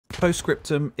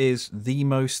Scriptum is the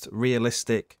most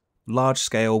realistic,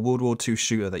 large-scale World War II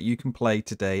shooter that you can play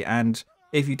today. And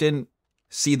if you didn't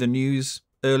see the news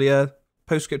earlier,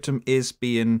 Scriptum is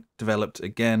being developed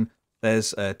again.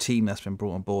 There's a team that's been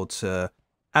brought on board to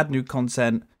add new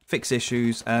content, fix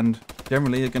issues, and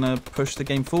generally are going to push the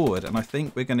game forward. And I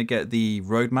think we're going to get the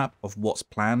roadmap of what's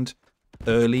planned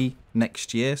early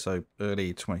next year, so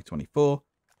early 2024.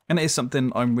 And it is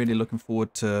something I'm really looking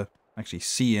forward to actually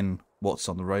seeing what's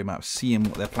on the roadmap, seeing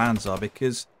what their plans are,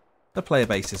 because the player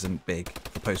base isn't big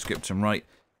for Scriptum, right?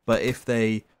 But if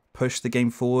they push the game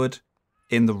forward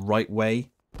in the right way,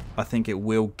 I think it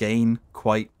will gain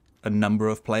quite a number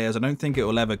of players. I don't think it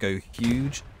will ever go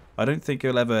huge. I don't think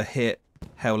it'll ever hit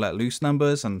Hell Let Loose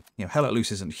numbers, and you know, Hell Let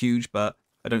Loose isn't huge, but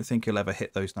I don't think it'll ever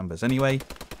hit those numbers anyway.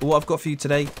 But what I've got for you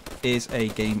today is a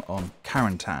game on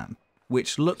Carentan,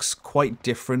 which looks quite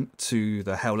different to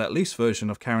the Hell Let Loose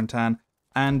version of Carentan,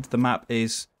 and the map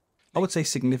is, I would say,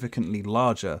 significantly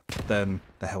larger than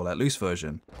the Hell Let Loose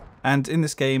version. And in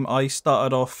this game, I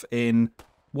started off in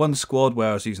one squad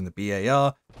where I was using the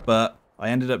BAR, but I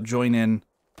ended up joining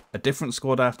a different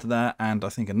squad after that, and I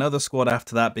think another squad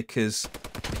after that, because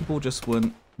people just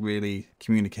weren't really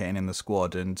communicating in the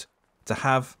squad. And to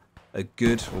have a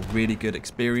good or really good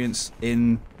experience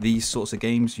in these sorts of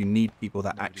games, you need people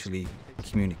that actually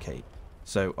communicate.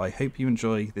 So I hope you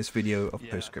enjoy this video of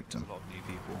Scriptum. A lot of new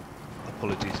people.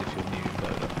 Apologies if you're new,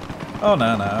 but Oh no,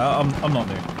 I'm not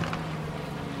new.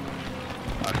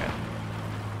 okay.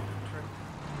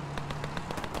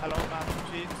 Hello, man.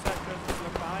 15 seconds.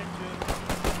 Look behind you.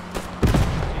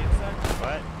 15 seconds.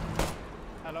 Right.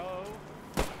 Hello.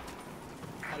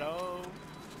 Hello.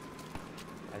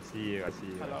 I see you.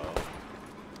 Hello.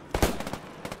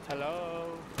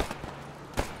 Hello.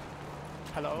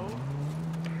 Hello.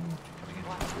 Coming in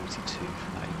at 42. No.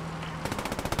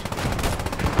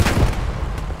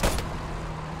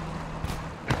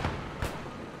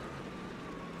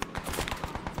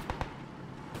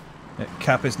 Yeah,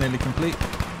 cap is nearly complete.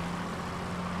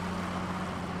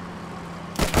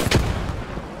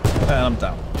 And I'm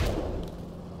down.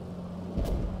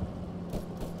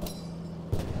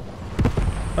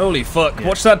 Holy fuck, Yeah.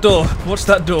 watch that door, watch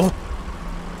that door.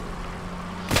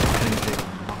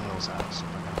 Miles out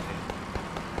somewhere down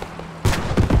here.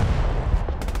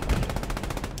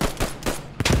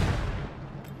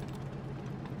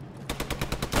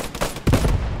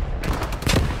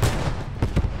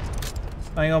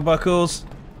 Hang on, Buckles.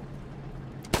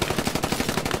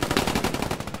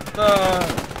 Fuck.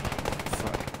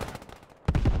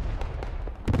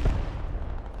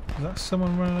 Is that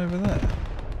someone running over there?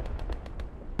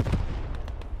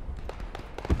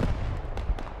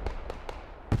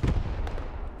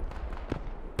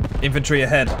 Infantry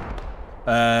ahead.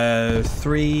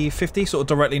 350, sort of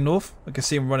directly north. I can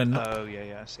see him running. Oh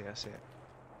yeah, I see it.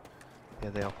 Yeah,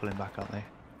 they are pulling back, aren't they?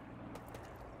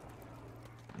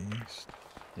 East.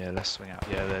 Yeah, let's swing out.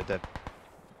 Yeah, they're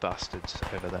bastards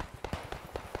over there.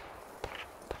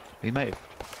 We may have.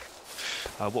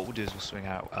 What we'll do is we'll swing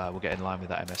out. We'll get in line with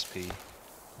that MSP.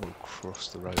 We'll cross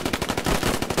the road.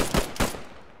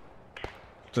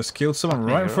 Just killed someone Fuck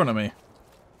me, right in you're front of me.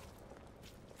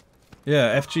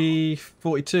 Yeah,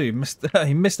 FG42 missed.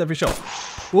 He missed every shot.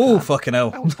 Ooh, fucking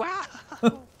hell! Oh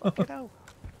wow! Fucking hell!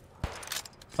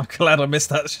 I'm glad I missed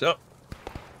that shot.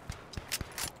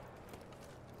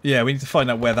 Yeah, we need to find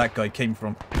out where that guy came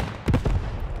from.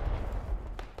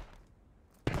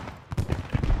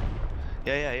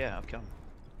 Yeah. I've come.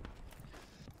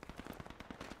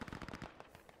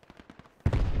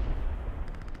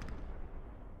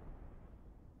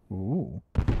 Ooh.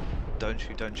 Don't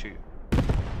shoot.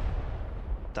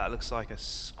 That looks like a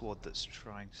squad that's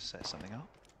trying to set something up.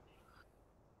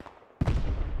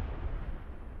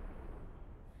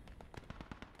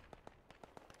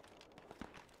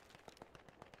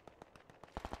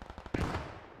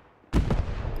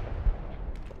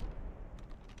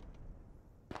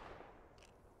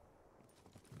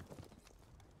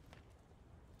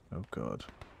 Oh god.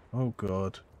 Oh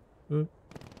god.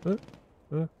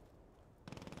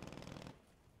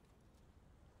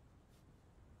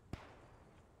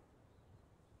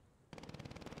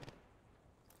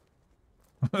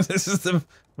 This is the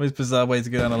most bizarre way to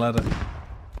go down a ladder.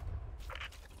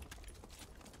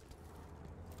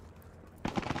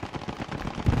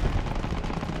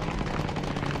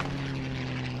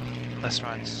 Let's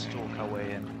try and stalk our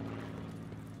way in.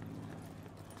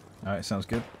 Alright, sounds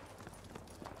good.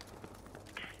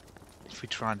 If we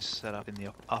try and set up in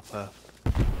the upper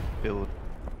build,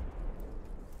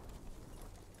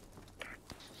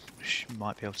 we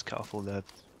might be able to cut off all the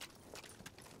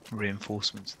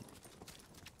reinforcements.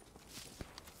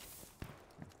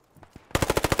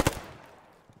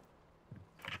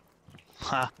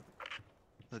 Ha!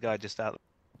 The guy just out.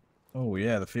 Oh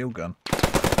yeah, the field gun.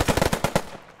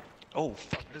 Oh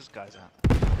fuck! This guy's out.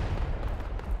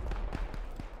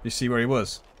 You see where he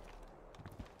was?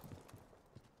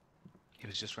 He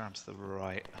was just round to the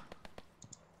right.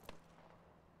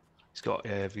 He's got.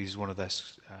 He's one of their.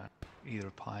 Either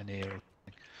a pioneer. Or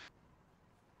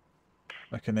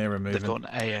Like an era moving. they've got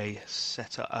an AA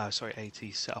set up. Sorry, AT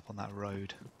set up on that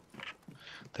road.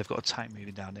 They've got a tank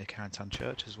moving down near Carentan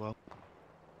Church as well.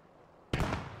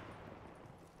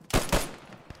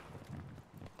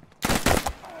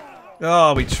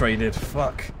 Oh, we traded.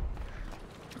 Fuck.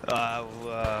 I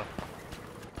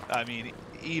mean,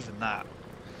 even that.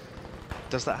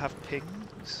 Does that have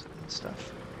pings and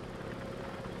stuff?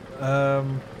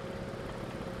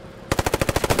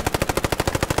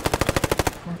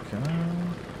 Okay.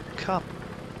 Come.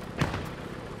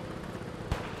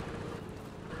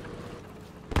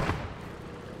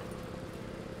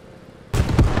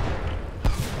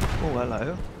 Oh,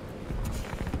 hello.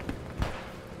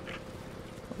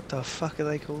 What the fuck do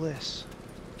they call this?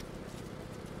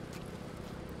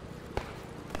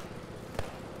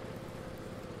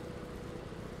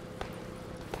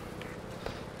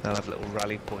 They'll have little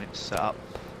rally points set up.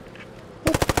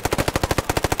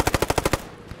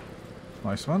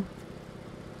 Nice one.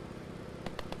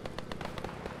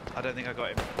 I don't think I got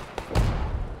him.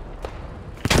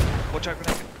 Watch out,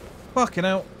 grenade. Fucking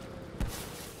hell.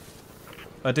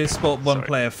 I did spot one Sorry.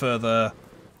 player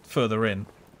further in.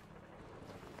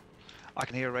 I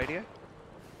can hear a radio.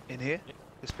 In here.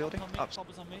 This building. On me, Up. Bob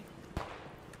is on me.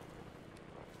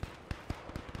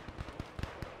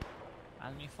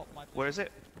 Enemy fuck my. Where is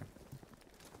it?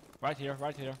 Right here,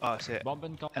 right here. Oh, I see it. Bomb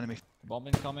incoming. Enemy Bomb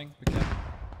incoming. Be careful.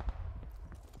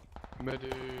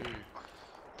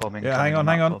 bombing. Yeah, coming hang on, in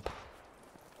hang that on. fob.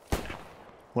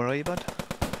 Where are you, bud?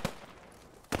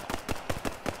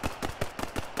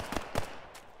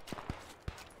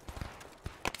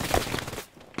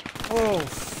 Oh.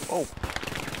 Oh.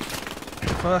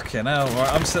 Fucking hell.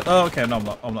 Right, I'm still. Oh, okay. No, I'm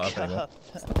not. I'm not up anymore.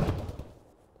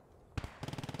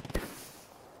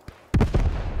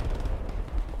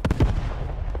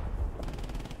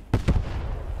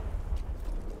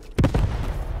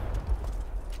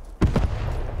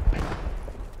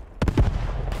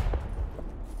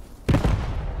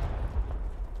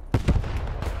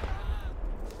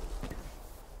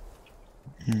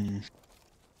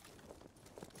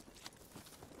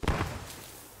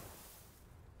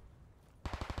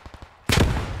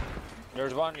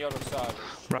 There's one on the other side.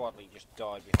 Squadly just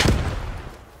died behind.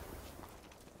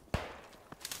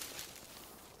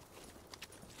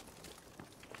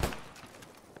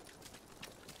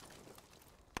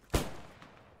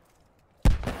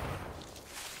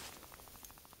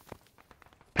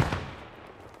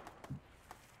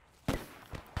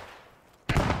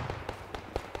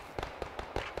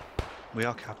 We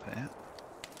are capping it.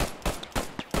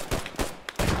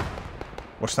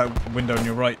 Watch that window on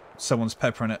your right. Someone's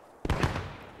peppering it.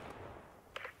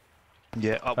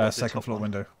 Yeah, up the Second top floor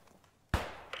one. window.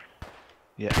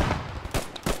 Yeah.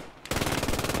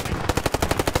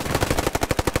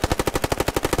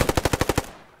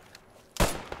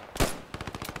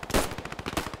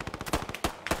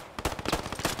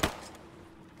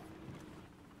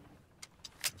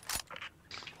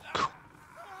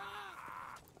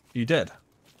 You dead?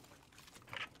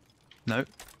 No.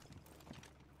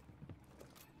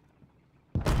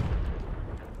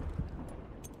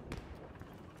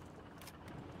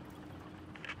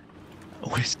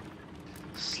 Always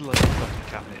slowly fucking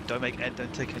capping it.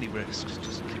 Don't take any risks.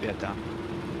 Just keep your head down.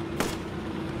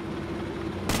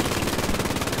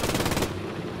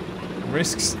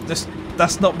 Risks?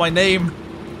 That's not my name.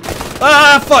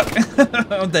 Ah, fuck!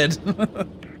 I'm dead.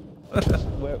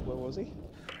 Where was he?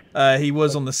 He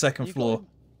was on the second You got floor. him?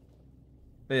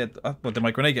 Yeah, what, did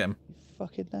my grenade get him? You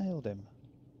fucking nailed him.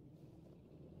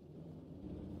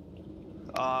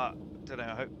 Don't know.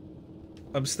 I hope.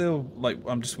 I'm still, like,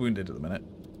 I'm just wounded at the minute.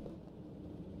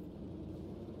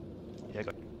 Yeah,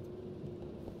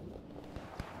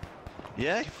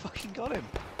 yeah, you fucking got him.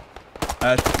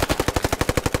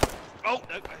 Oh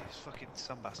no, he's fucking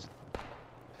some bastard.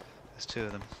 There's two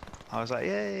of them. I was like,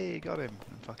 yay, got him,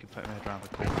 and fucking put him head around the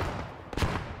corner.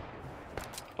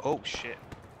 Oh shit.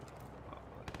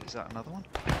 Is that another one?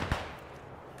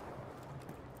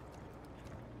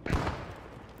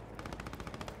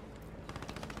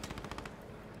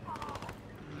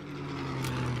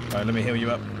 Alright, let me heal you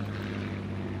up.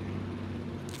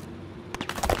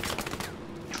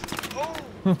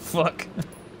 Oh! Fuck.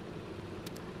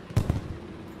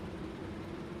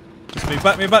 Just move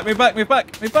back, move back, move back, move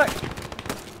back, move back!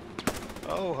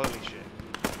 Oh, holy shit.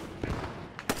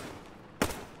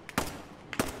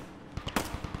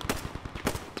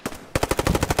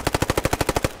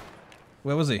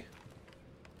 Where was he?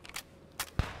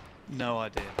 No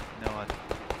idea. No idea.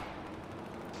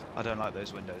 I don't like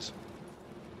those windows.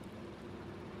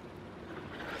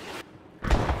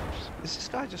 Is this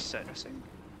guy just set dressing?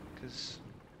 Because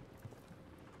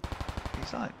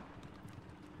he's like...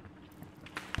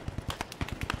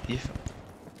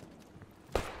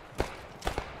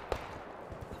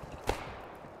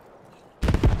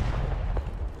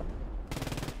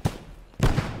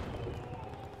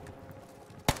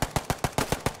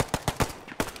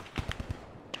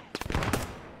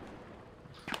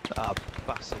 Ah,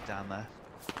 bastard down there.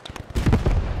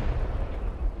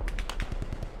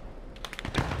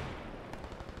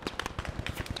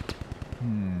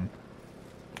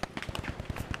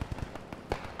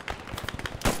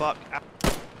 Fuck.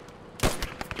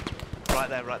 Right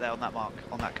there, on that mark,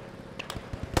 on that.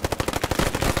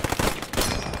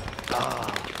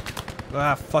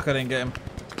 Ah, fuck, I didn't get him.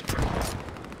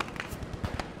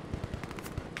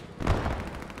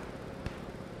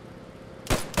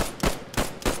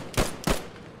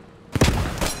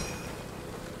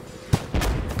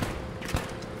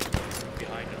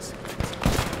 Behind us.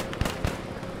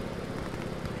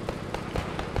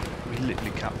 We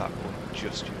literally capped that one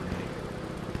just unique.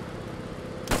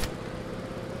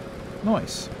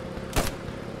 Nice.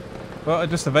 Well, I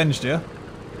just avenged you.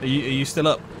 Are you still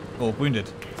up? Or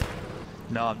wounded?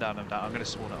 No, I'm down, I'm down. I'm going to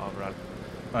spawn it over and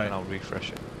Right. I'll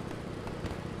refresh it.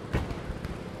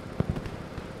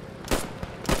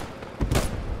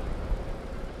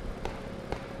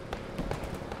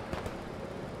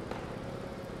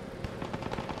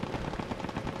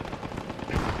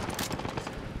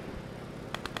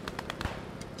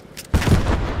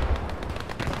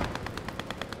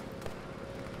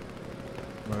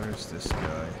 Where's this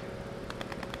guy?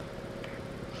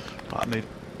 I need.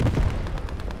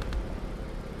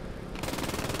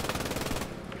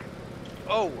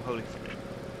 Oh, holy.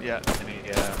 Yeah, I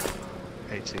need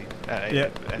 80. Yeah,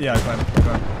 yeah, I found.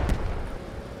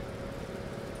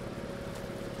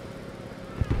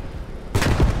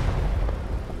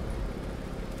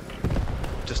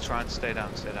 Just try and stay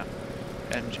down, stay down.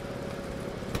 Engine.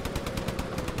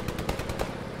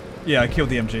 Yeah, I killed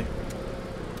the MG.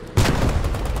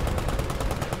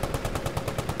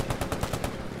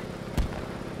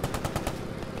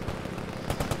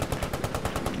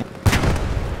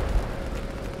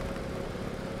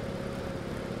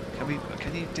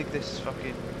 Can you dig this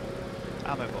fucking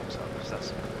ammo box up? Because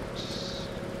that's...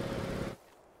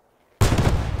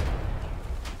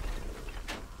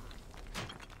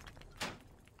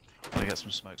 I'm gonna get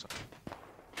some smokes up.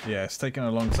 Yeah, it's taken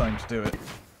a long time to do it.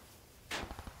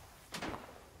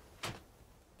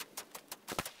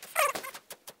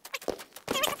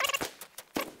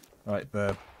 Right,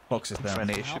 the box is down.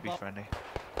 Friendly, it should be friendly.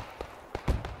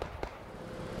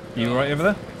 You alright over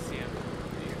there? I see him.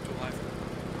 You're too high.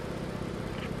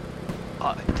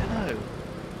 I don't know.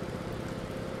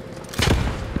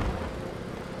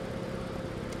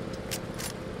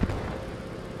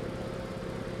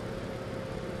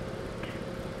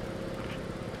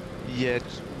 Yeah,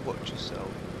 just watch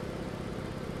yourself.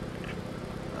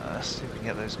 Let's see if we can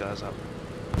get those guys up.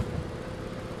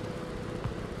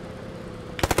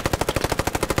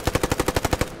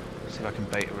 See if I can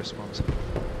bait a response.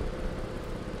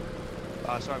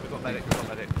 Ah, sorry, we've got medic, we've got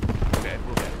medic. We'll get it,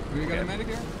 we'll get it. We got a medic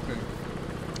here? Okay.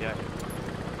 Yeah.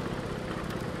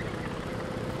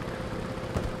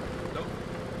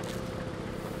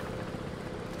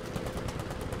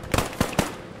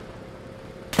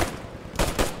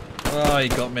 Oh, he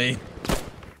got me.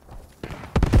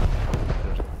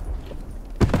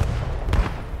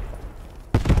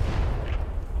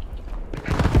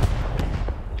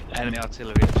 Enemy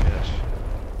artillery at church.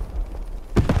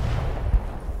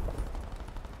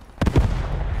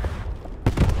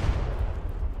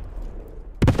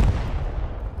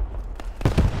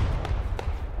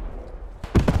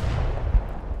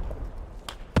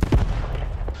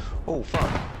 Oh, fuck.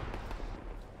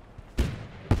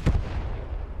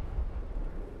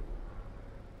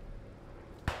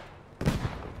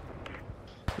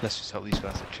 Let's just help these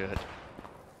guys at church.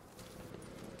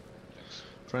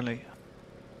 Friendly.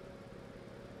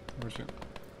 Where's it?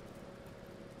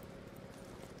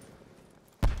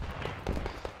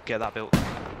 Get that built.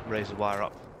 Raise the wire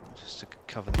up. Just to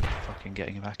cover them fucking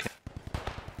getting him back in.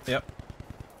 Yep.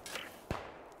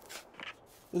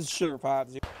 This is Sugar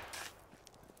Pops.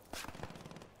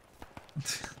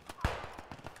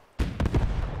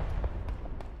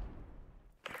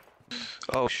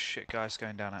 Oh shit, guys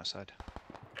going down outside.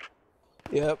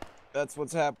 Yep, that's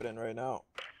what's happening right now.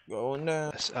 Going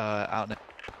down. That's, out near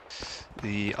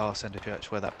the R Centre Church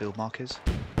where that build mark is.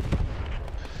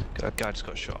 A guy just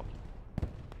got shot.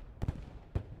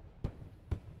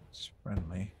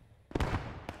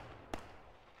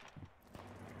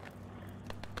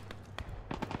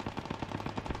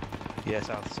 Yeah,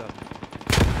 south.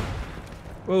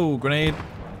 Whoa, grenade.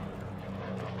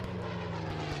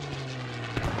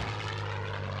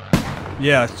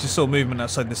 Yeah, just saw movement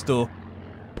outside this door.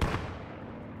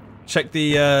 Check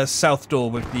the south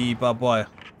door with the barbed wire.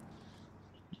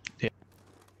 Yeah.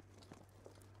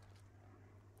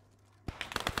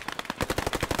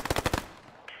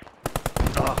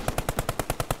 Oh.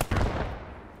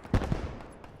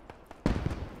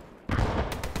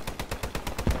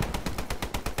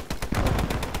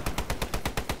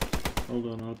 Hold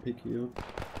on, I'll pick you up.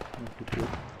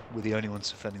 We're the only ones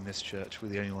defending this church. We're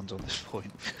the only ones on this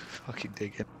point. Fucking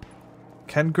digging.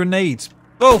 Can grenades?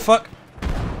 Oh fuck!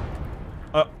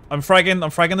 I'm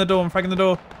fragging the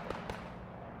door.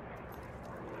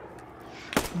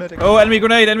 Medic. Oh, enemy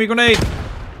grenade!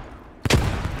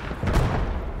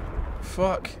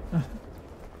 Fuck.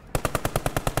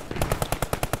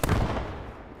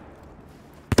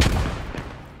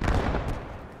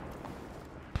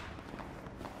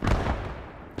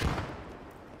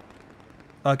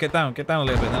 Get down a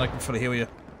little bit, then I can fully heal you.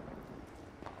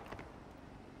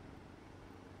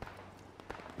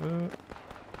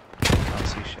 Can't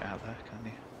see shit out there, can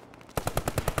you?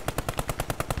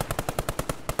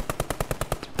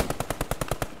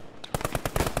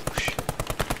 Oh shit.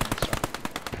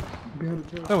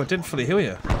 Oh, it didn't fully heal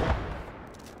you.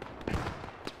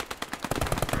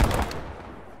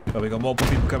 Oh, we got multiple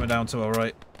people coming down to our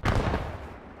right.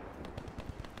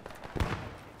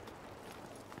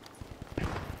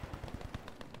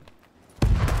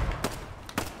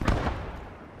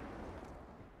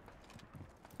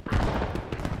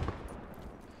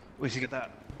 Where'd you get that?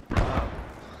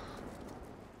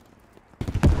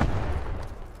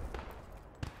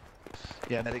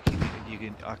 Yeah, medic, you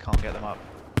can. I can't get them up.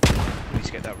 We need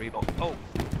to get that Reebok. Oh!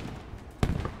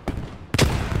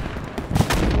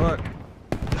 Fuck.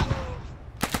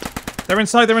 They're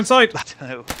inside! I don't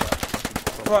know.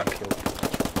 Fuck.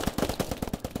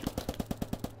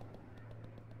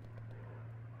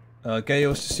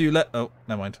 Gale, just you let. Oh,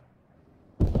 never mind.